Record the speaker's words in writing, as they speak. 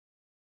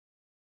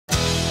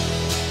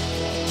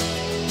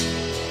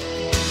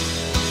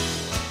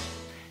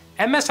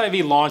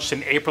MSIV launched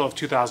in April of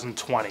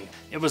 2020.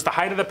 It was the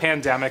height of the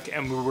pandemic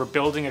and we were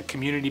building a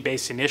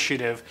community-based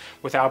initiative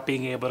without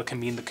being able to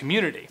convene the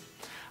community.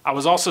 I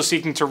was also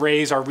seeking to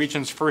raise our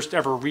region's first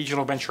ever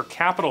regional venture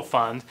capital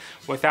fund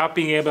without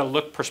being able to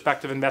look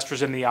prospective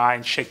investors in the eye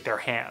and shake their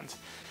hand.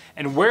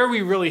 And where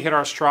we really hit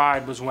our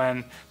stride was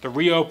when the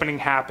reopening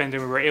happened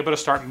and we were able to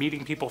start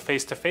meeting people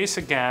face to face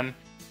again.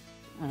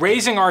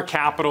 Raising our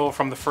capital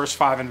from the first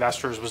 5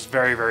 investors was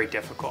very, very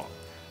difficult.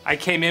 I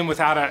came in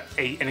without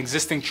an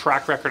existing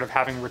track record of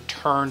having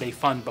returned a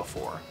fund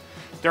before.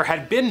 There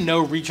had been no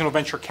regional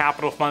venture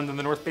capital fund in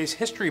the North Bay's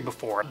history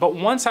before, but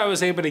once I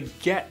was able to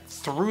get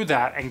through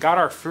that and got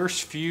our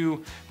first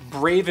few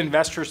brave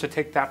investors to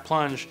take that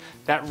plunge,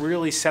 that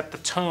really set the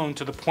tone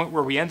to the point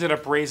where we ended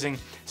up raising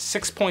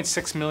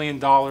 $6.6 million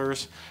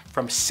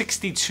from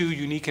 62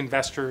 unique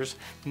investors,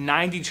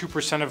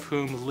 92% of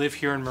whom live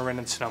here in Marin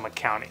and Sonoma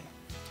County.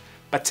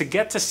 But to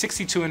get to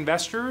 62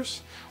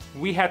 investors,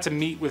 we had to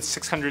meet with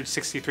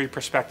 663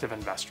 prospective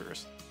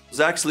investors.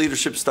 Zach's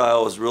leadership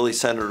style is really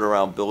centered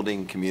around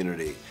building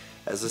community.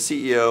 As a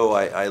CEO,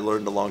 I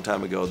learned a long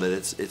time ago that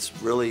it's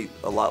really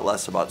a lot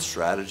less about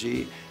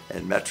strategy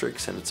and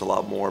metrics, and it's a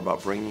lot more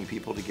about bringing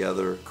people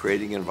together,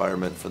 creating an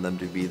environment for them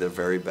to be their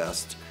very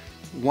best.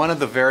 One of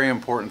the very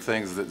important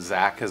things that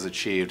Zach has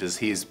achieved is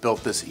he's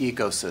built this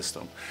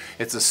ecosystem.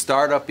 It's a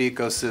startup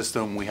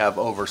ecosystem. We have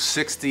over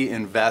 60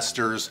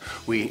 investors.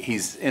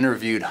 He's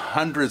interviewed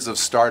hundreds of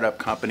startup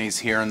companies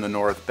here in the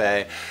North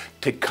Bay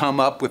to come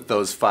up with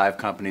those 5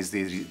 companies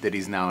that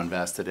he's now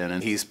invested in.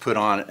 And he's put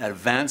on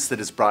events that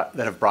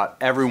have brought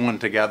everyone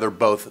together,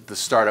 both the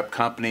startup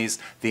companies,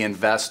 the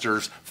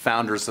investors,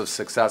 founders of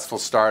successful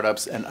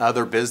startups, and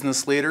other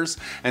business leaders.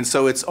 And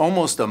so it's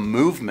almost a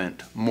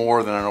movement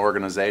more than an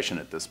organization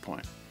at this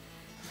point.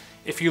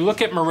 If you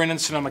look at Marin and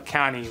Sonoma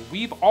County,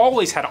 we've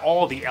always had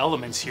all the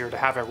elements here to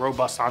have a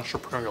robust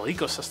entrepreneurial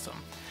ecosystem.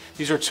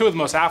 These are 2 of the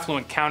most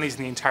affluent counties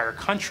in the entire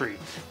country.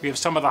 We have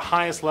some of the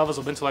highest levels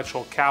of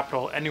intellectual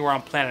capital anywhere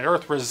on planet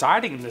Earth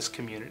residing in this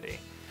community.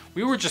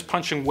 We were just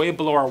punching way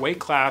below our weight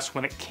class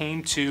when it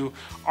came to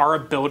our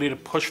ability to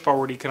push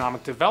forward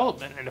economic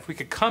development. And if we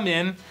could come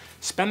in,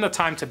 spend the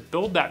time to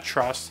build that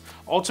trust,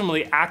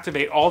 ultimately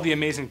activate all the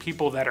amazing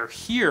people that are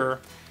here,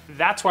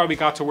 that's why we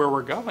got to where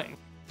we're going.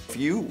 If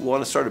you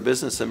want to start a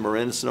business in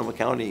Marin and Sonoma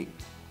County,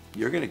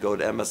 you're going to go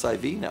to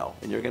MSIV now,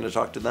 and you're going to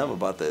talk to them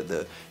about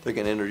they're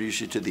going to introduce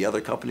you to the other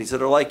companies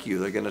that are like you.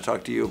 They're going to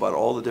talk to you about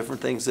all the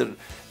different things that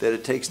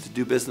it takes to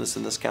do business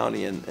in this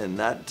county, and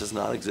that does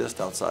not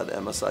exist outside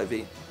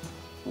MSIV.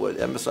 What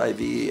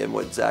MSIV and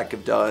what Zach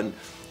have done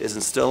is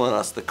instill in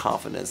us the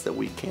confidence that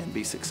we can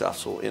be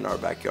successful in our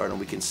backyard and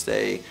we can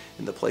stay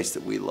in the place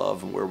that we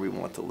love and where we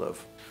want to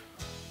live.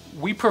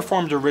 We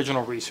performed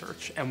original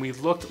research and we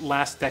looked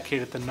last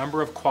decade at the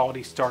number of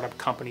quality startup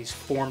companies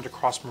formed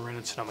across Marin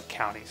and Sonoma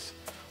counties.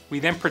 We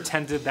then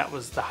pretended that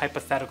was the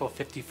hypothetical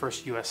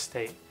 51st US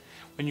state.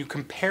 When you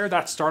compare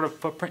that startup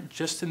footprint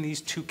just in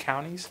these 2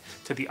 counties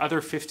to the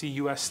other 50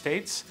 US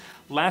states,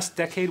 last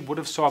decade would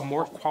have saw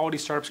more quality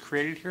startups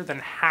created here than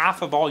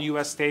half of all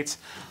US states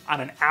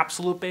on an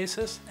absolute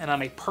basis, and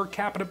on a per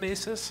capita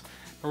basis,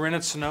 Marin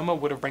and Sonoma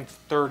would have ranked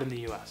 3rd in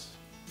the US.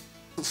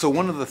 So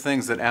one of the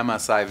things that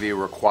MSIV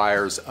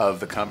requires of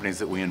the companies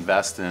that we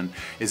invest in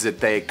is that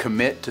they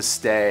commit to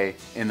stay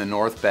in the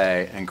North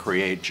Bay and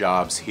create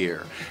jobs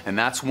here. And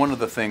that's one of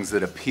the things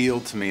that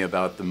appealed to me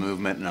about the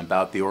movement and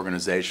about the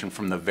organization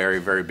from the very,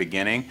 very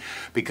beginning,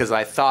 because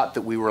I thought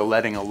that we were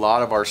letting a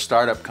lot of our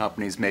startup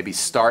companies maybe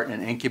start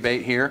and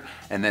incubate here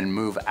and then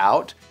move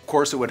out. Of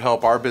course, it would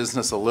help our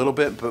business a little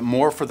bit, but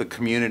more for the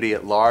community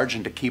at large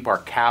and to keep our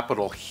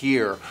capital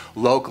here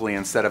locally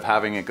instead of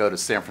having it go to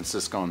San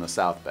Francisco and the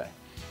South Bay.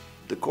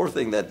 The core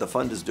thing that the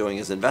fund is doing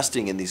is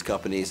investing in these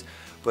companies,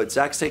 but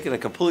Zach's taken a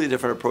completely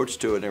different approach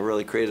to it and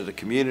really created a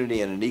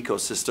community and an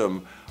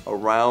ecosystem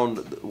around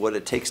what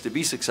it takes to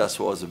be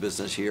successful as a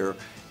business here,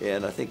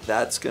 and I think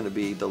that's going to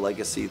be the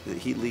legacy that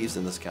he leaves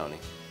in this county.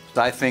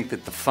 I think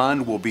that the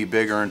fund will be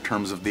bigger in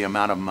terms of the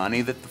amount of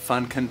money that the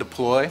fund can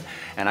deploy,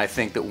 and I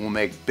think that we'll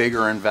make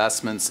bigger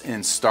investments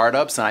in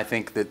startups, and I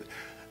think that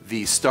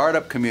the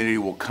startup community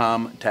will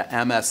come to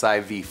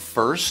MSIV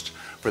first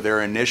for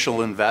their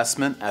initial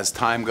investment as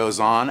time goes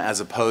on, as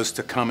opposed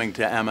to coming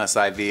to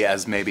MSIV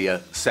as maybe a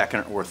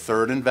 2nd or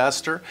 3rd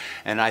investor.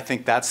 And I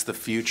think that's the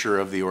future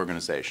of the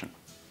organization.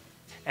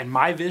 And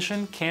my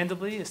vision,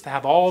 candidly, is to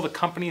have all the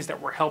companies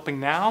that we're helping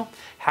now,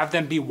 have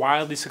them be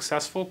wildly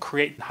successful,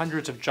 create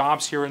hundreds of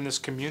jobs here in this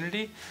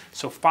community.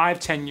 So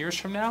 5–10 years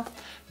from now,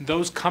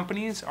 those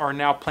companies are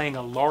now playing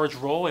a large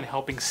role in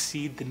helping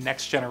seed the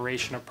next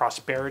generation of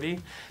prosperity.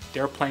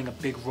 They're playing a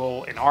big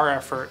role in our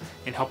effort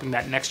in helping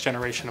that next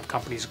generation of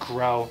companies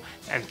grow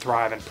and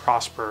thrive and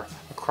prosper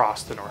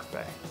across the North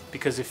Bay.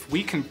 Because if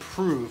we can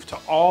prove to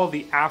all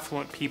the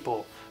affluent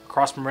people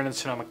across Marin and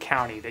Sonoma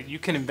County that you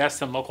can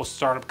invest in local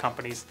startup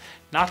companies,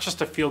 not just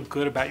to feel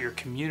good about your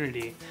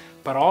community,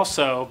 but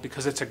also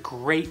because it's a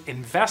great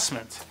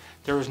investment,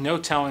 there is no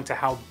telling to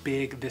how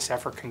big this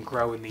effort can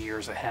grow in the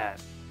years ahead.